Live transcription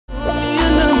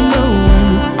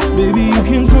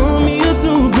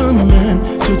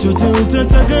Hey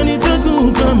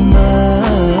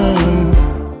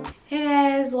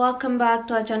guys, welcome back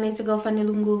to our channel. It's your girl Fanny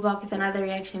back with another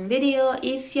reaction video.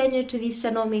 If you're new to this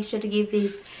channel, make sure to give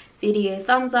this video a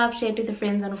thumbs up, share it with your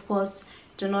friends, and of course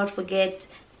do not forget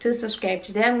to subscribe.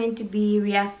 Today I'm going to be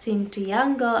reacting to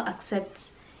young girl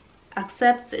accepts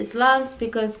Islam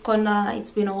Speakers Corner.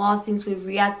 It's been a while since we've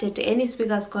reacted to any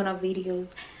Speakers Corner videos,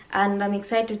 and I'm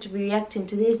excited to be reacting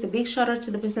to this. A big shout out to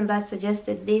the person that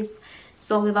suggested this.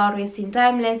 So without wasting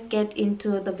time, let's get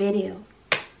into the video.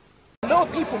 A lot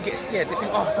of people get scared. They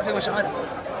think, oh, if I take my shahada,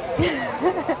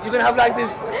 you're gonna have like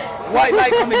this white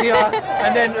light coming here,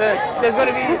 and then there's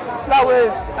gonna be flowers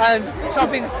and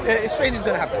something strange is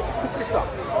gonna happen. Sister,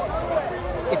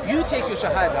 if you take your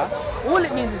shahada, all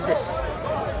it means is this: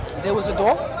 there was a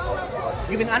door.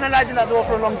 You've been analyzing that door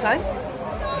for a long time.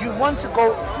 You want to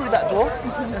go through that door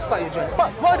and start your journey.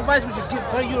 But what advice would you give?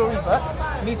 Well, you're a revert.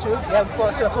 Me too. Yeah, we've got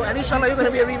a circle. And inshallah, you're going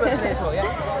to be a revert today as well, yeah?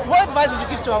 What advice would you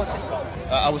give to our sister?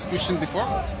 I was Christian before,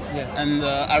 and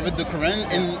I read the Quran,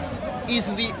 and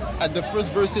easily at the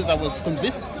first verses I was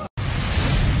convinced.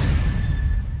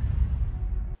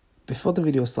 Before the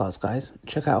video starts, guys,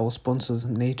 check out our sponsors,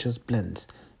 Nature's Blends.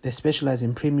 They specialize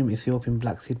in premium Ethiopian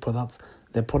black seed products.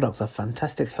 Their products are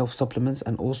fantastic health supplements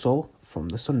and also from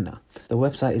the Sunnah. The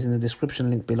website is in the description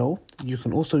link below. You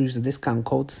can also use the discount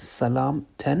code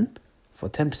SALAM10 for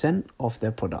 10% off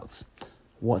their products.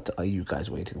 What are you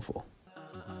guys waiting for?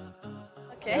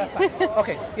 Okay. That's fine.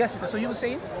 Okay, yes, sister. So you were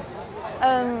saying?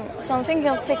 So I'm thinking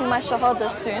of taking my shahada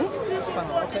soon.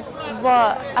 Okay.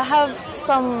 But I have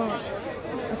some,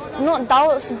 not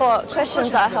doubts, but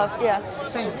questions that I have. Yeah.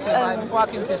 Same. Before I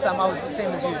came to Islam, I was the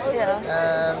same as you.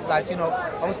 Yeah. Like, you know,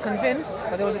 I was convinced,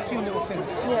 but there was a few little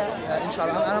things. Yeah.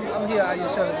 Inshallah. And I'm here at your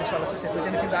service, inshallah, sister, if there's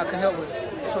anything that I can help with.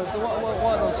 So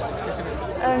what are those specifically?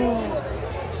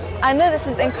 I know this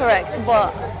is incorrect,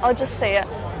 but I'll just say it.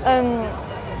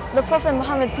 The Prophet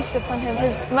Muhammad, peace be upon him,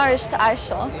 his marriage to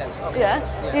Aisha. Yes, okay. Yeah.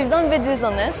 We've done videos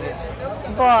on this,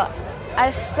 but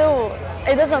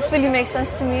it doesn't fully make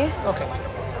sense to me. Okay.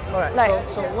 All right. Like,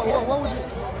 so what would you?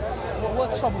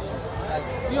 What troubles you? Like,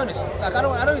 be honest. Like, I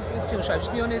don't feel shy.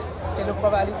 Just be honest. Say, look,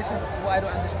 Brother Ali, this is what I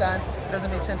don't understand. It doesn't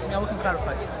make sense to me. We can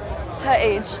clarify. Her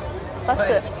age. That's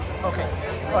it. Okay.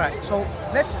 All right. So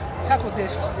let's tackle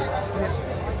this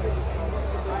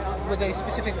with a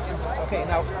specific instance. Okay.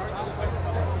 Now,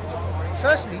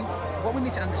 firstly, what we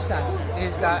need to understand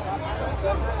is that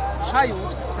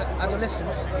child to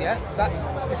adolescence, that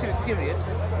specific period,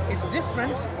 it's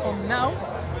different from now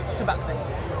to back then.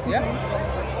 Yeah.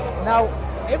 Now,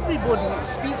 everybody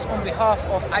speaks on behalf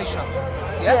of Aisha.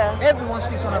 Yeah? Everyone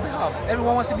speaks on her behalf.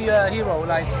 Everyone wants to be a hero.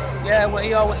 Like, yeah, we're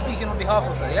here, we're speaking on behalf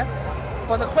of her. Yeah.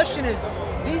 But the question is,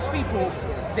 these people,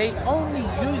 they only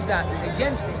use that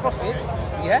against the Prophet,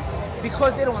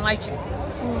 because they don't like him.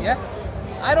 Yeah.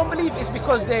 I don't believe it's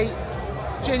because they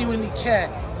genuinely care.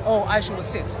 Oh, Aisha was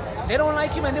 6. They don't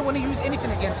like him and they want to use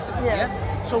anything against him. Yeah.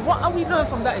 So what are we learning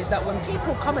from that is that when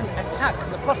people come and attack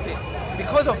the Prophet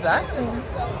because of that,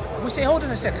 we say, hold on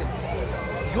a second.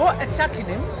 You're attacking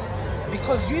him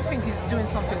because you think he's doing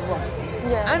something wrong.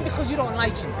 Yeah. And because you don't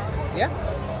like him. Yeah?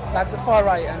 Like the far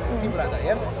right and people like that,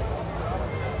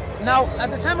 Now,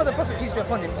 at the time of the Prophet, peace be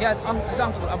upon him, he had his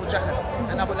uncle Abu Jahl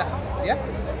and Abu Lahab. Yeah?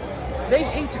 They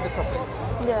hated the Prophet.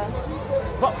 Yeah.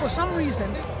 But for some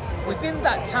reason, within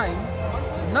that time,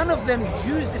 none of them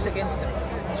used this against him.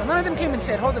 So none of them came and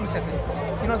said, hold on a second.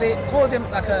 You know, they called him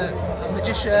like a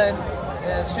magician,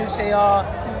 a soothsayer,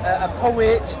 a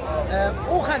poet,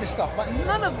 all kind of stuff. But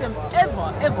none of them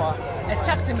ever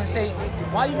attacked him and say,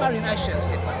 why are you marrying Aisha at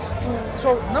 6?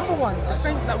 So number one, the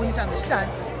thing that we need to understand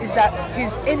is that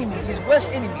his enemies, his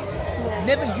worst enemies,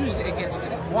 never used it against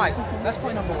him. Why? That's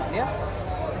point number one,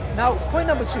 Now, point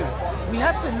number two, we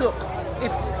have to look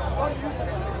if,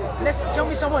 tell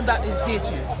me someone that is dear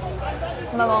to you.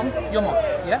 My mom. Your mom,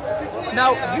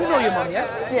 Now, you know your mom, Yeah.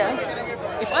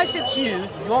 If I said to you,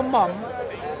 your mom,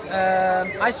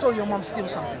 I saw your mom steal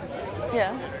something.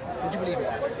 Yeah. Would you believe me?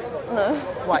 No.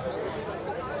 Why?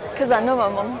 Because I know my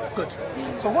mom. Good.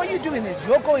 So what you're doing is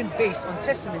you're going based on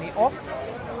testimony of,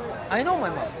 I know my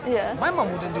mom. Yeah. My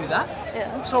mom wouldn't do that.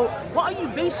 Yeah. So what are you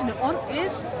basing it on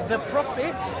is the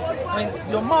Prophet's,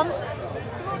 your mom's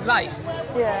life.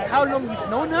 Yeah. How long you've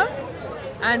known her,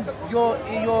 and you're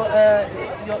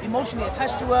emotionally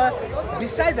attached to her.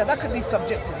 Besides that could be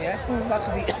subjective, that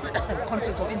could be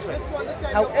conflict of interest.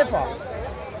 However,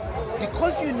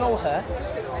 because you know her,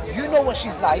 you know what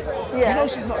she's like, you know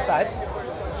she's not bad,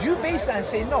 you base that and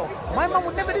say, no, my mom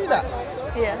would never do that.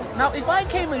 Yeah. Now, if I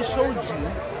came and showed you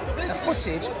a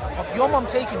footage of your mom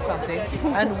taking something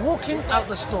and walking out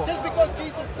the store,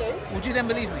 would you then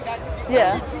believe me?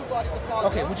 Yeah.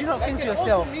 Okay, would you not think to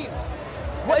yourself,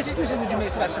 what excuses would you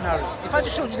make for that scenario? If I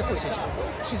just showed you the footage,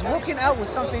 she's walking out with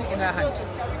something in her hand.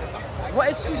 What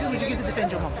excuses would you give to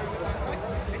defend your mom?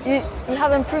 You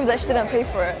haven't proved that she didn't pay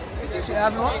for it. She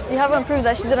have not? You haven't proved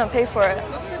that she didn't pay for it.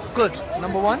 Good,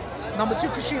 number one. Number two,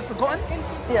 because she had forgotten?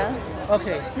 Yeah.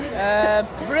 Okay,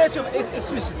 variety of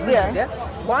excuses, reasons, yeah?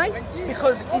 Why?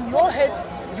 Because in your head,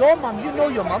 your mum, you know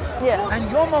your mum,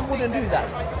 and your mum wouldn't do that.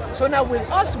 So now with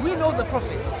us, we know the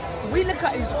Prophet. We look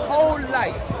at his whole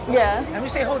life, and we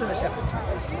say, hold on a second.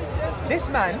 This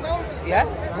man,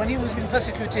 when he was being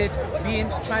persecuted,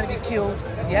 trying to be killed,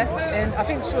 and I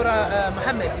think Surah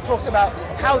Muhammad, it talks about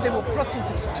how they were plotting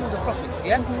to kill the Prophet,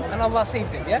 and Allah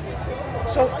saved him,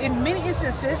 So in many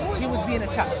instances, he was being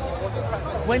attacked.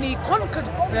 When he conquered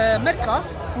Mecca,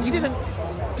 he didn't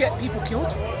get people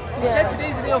killed. He said today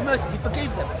is the day of mercy, he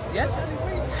forgave them,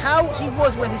 How he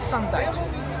was when his son died,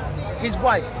 his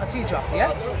wife, Khadija,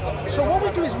 So what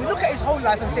we do is we look at his whole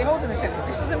life and say, hold on a second,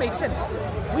 this doesn't make sense.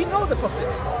 We know the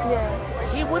Prophet.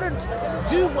 He wouldn't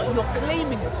do what you're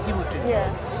claiming he would do.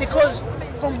 Because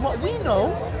from what we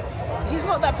know, he's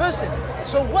not that person.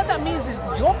 So what that means is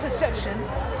your perception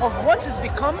of what has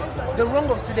become the wrong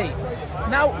of today.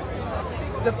 Now,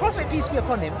 the Prophet, peace be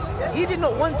upon him, he did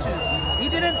not want to. He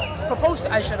didn't propose to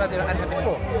Aisha radiallahu anha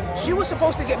before. She was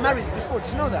supposed to get married before.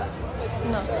 Did you know that?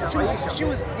 No. She was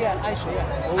Aisha.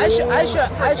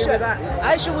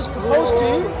 Aisha was proposed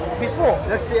to before.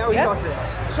 Let's see how he does it.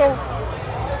 So,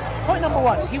 point number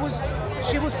one, she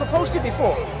was proposed to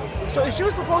before. So if she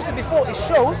was proposed to before, it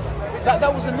shows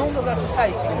that was the norm of that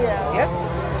society.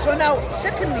 So now,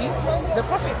 secondly, the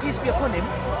Prophet, peace be upon him,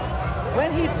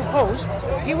 when he proposed,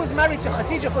 he was married to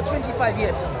Khadija for 25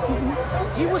 years.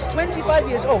 He was 25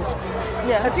 years old.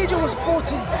 Khadija was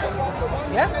 40.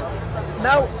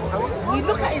 Now, we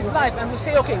look at his life and we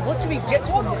say, okay, what do we get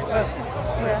from this person?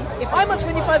 If I'm a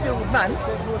 25-year-old man,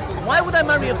 why would I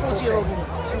marry a 40-year-old woman?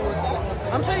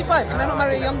 I'm 25, can I not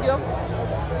marry a young girl?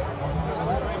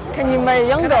 Can you marry a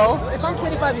young girl? If I'm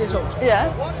 25 years old,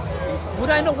 would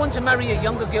I not want to marry a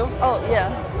younger girl? Oh, yeah.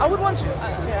 I would want to.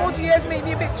 40 years may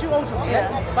be a bit too old for me.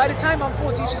 By the time I'm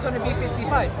 40, she's going to be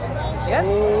 55.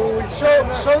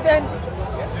 So then,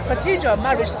 Khadija,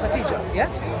 marriage to Khadija,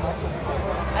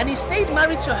 and he stayed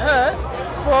married to her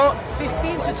for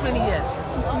 15 to 20 years.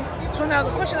 So now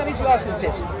the question that needs to be asked is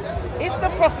this. If the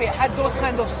Prophet had those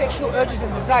kind of sexual urges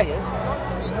and desires,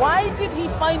 why did he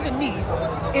find the need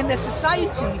in a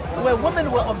society where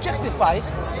women were objectified,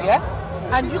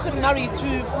 and you could marry 2,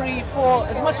 3, 4,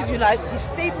 as much as you like? He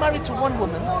stayed married to one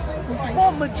woman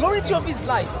for majority of his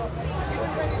life.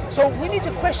 So we need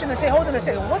to question and say, hold on a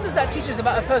second, what does that teach us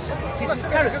about a person? It teaches his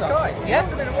character.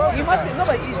 He must have, no,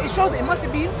 but it shows it must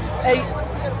have been a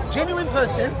genuine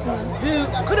person who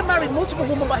could have married multiple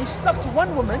women, but he stuck to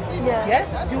one woman,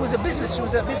 who was she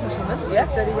was a businesswoman,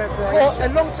 for a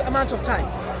long amount of time.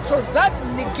 So that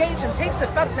negates and takes the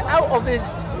factor out of his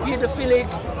pedophilic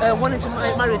wanting to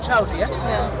marry a child,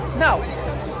 Now,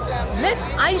 let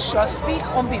Aisha speak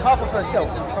on behalf of herself.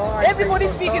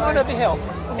 Everybody's speaking on her behalf.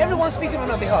 Everyone's speaking on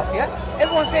her behalf,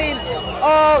 Everyone's saying,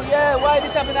 oh yeah, why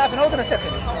this happened? Hold on a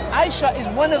second. Aisha is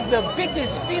one of the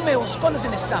biggest female scholars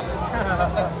in Islam.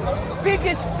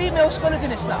 Biggest female scholars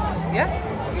in Islam,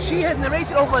 She has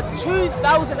narrated over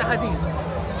 2,000 hadith.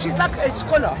 She's like a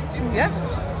scholar,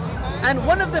 And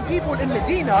one of the people in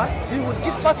Medina who would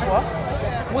give fatwa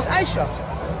was Aisha.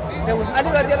 There was Ali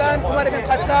radiallahu anhu, Umar ibn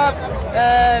Khattab,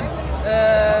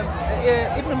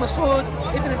 Ibn Masud,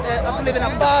 Abdullah ibn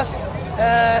Abbas,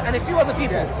 and a few other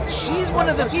people. She's one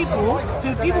of the people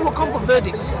who people will come for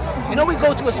verdicts. You know, we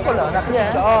go to a scholar like a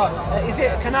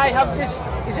teacher, can I have this,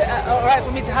 is it alright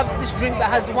for me to have this drink that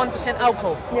has 1%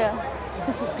 alcohol?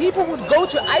 People would go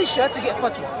to Aisha to get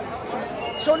fatwa.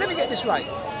 So let me get this right.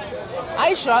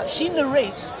 Aisha, she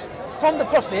narrates from the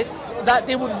Prophet that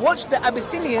they would watch the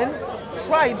Abyssinian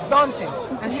tribes dancing,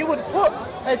 and she would put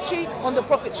her cheek on the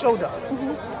Prophet's shoulder.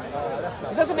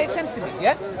 It doesn't make sense to me,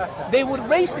 They would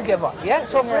race together,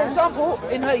 So for example,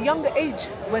 in her younger age,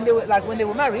 when they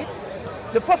were married,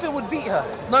 the Prophet would beat her.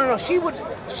 No, she would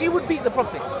beat the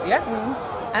Prophet,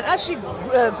 And as she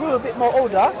grew a bit more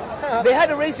older, they had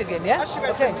a race again, As she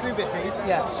went through puberty,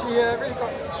 she really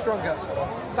got stronger.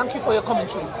 Thank you for your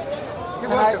commentary. You're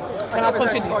welcome. Can I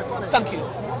continue? Thank you.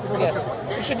 Yes.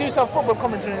 You should do some football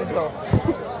commentary as well.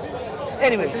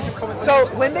 Anyway, so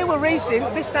when they were racing,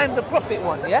 this time the Prophet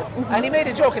won, And he made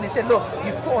a joke and he said, look,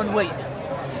 you've put on weight.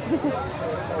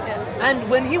 And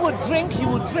when he would drink,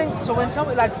 so when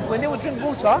someone, like when they would drink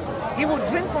water, he would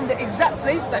drink from the exact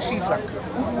place that she drank.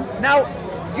 Now,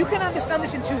 you can understand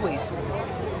this in two ways.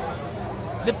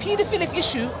 The paedophilic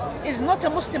issue is not a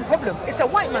Muslim problem, it's a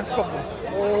white man's problem.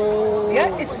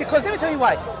 Yeah, it's because, let me tell you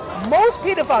why. Most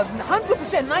pedophiles,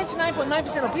 100%,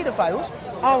 99.9% of pedophiles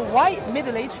are white,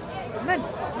 middle-aged men.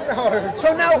 No.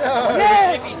 So now, No.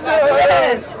 yes, No.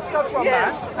 yes, That's what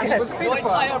yes, man. And he was a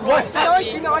paedophile. What?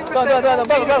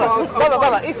 99%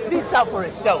 Brother, it speaks out for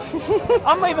itself.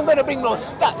 I'm not even going to bring no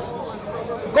stats.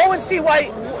 Go and see why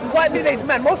white middle-aged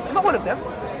men, most, not all of them,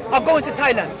 are going to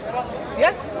Thailand.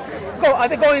 Yeah? Go. Are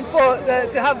they going for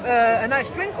to have a nice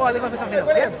drink, or are they going for something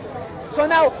else? Yeah? So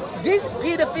now, this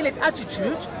paedophilic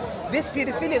attitude, this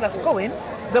paedophilia that's going,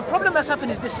 the problem that's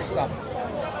happened is this, sister.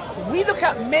 We look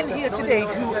at men here today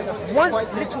who want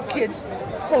little kids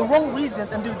for wrong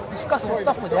reasons and do disgusting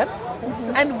stuff with them,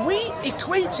 and we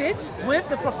equate it with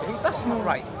the prophets. That's not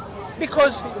right.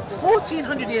 Because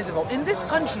 1400 years ago, in this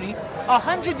country,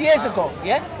 100 years ago,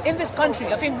 yeah, in this country,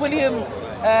 I think William,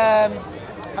 I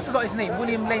forgot his name,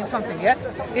 William Lane something, yeah,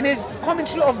 in his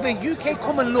commentary of the UK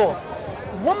common law,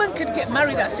 woman could get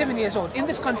married at 7 years old in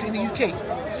this country, in the UK,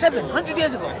 700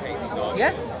 years ago,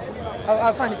 yeah?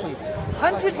 I'll find it for you.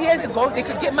 100 years ago, they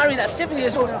could get married at 7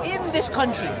 years old in this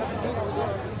country.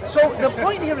 So the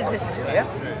point here is this, yeah?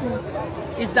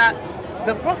 Is that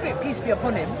the Prophet, peace be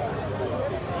upon him,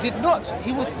 did not,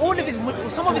 he was all of his,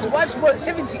 some of his wives were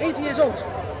 70, 80 years old,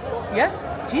 yeah?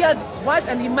 He had wives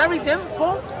and he married them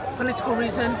for political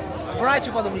reasons,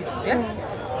 variety of other reasons, yeah?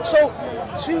 So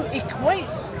to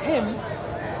equate him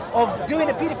of doing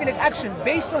a paedophilic action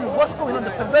based on what's going on,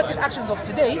 the perverted actions of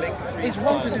today, is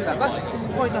wrong to do that. That's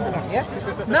point number one, yeah?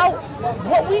 Now,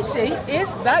 what we say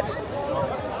is that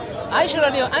Aisha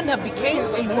radiallahu anha became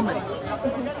a woman.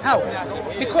 How?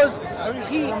 Because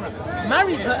he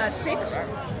married her at 6.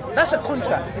 That's a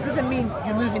contract. It doesn't mean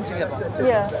you move in together.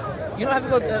 Yeah. You know, have you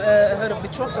got heard of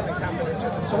betrothed?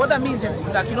 So what that means is,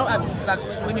 like, you know, like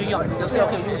when you're young, they'll say,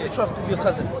 okay, you was betrothed with your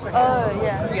cousin. Oh,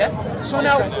 yeah. Yeah? So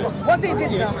now, what they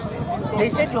did is, they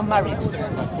said you're married.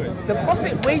 The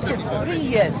Prophet waited 3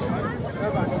 years.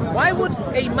 Why would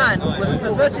a man with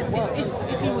perverted,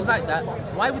 if he was like that,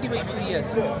 why would he wait 3 years?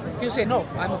 He would say, no,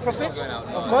 I'm a prophet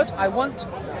of God, I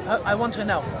want her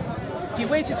now. He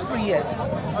waited 3 years.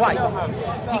 Why?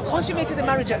 He consummated the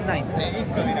marriage at 9.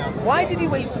 Why did he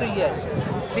wait 3 years?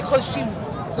 Because she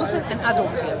wasn't an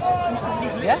adult yet.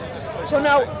 Yeah? So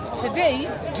now, today,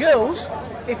 girls,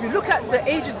 if you look at the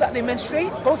ages that they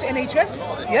menstruate, go to NHS,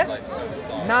 yeah?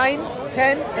 9,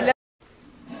 10, 11.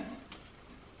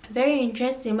 Very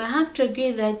interesting. I have to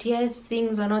agree that yes,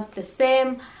 things are not the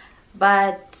same,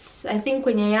 but I think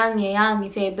when you're young, you're young.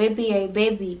 If you're a baby, you're a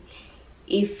baby.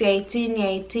 If you're 18, you're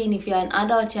 18. If you're an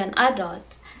adult, you're an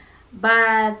adult.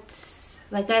 But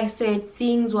like I said,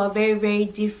 things were very, very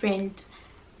different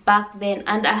back then,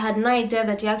 and I had no idea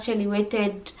that he actually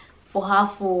waited for her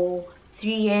for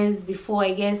 3 years before,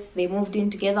 I guess, they moved in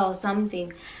together or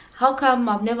something. How come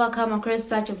I've never come across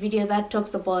such a video that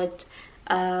talks about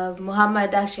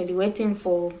Muhammad actually waiting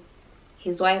for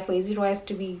his wife or his wife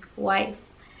to be wife?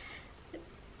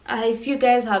 If you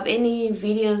guys have any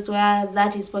videos where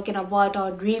that is spoken about, I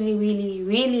would really, really,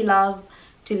 really love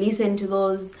to listen to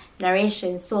those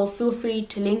narrations. So feel free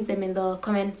to link them in the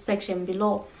comment section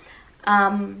below.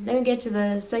 Let me get to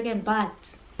the second part.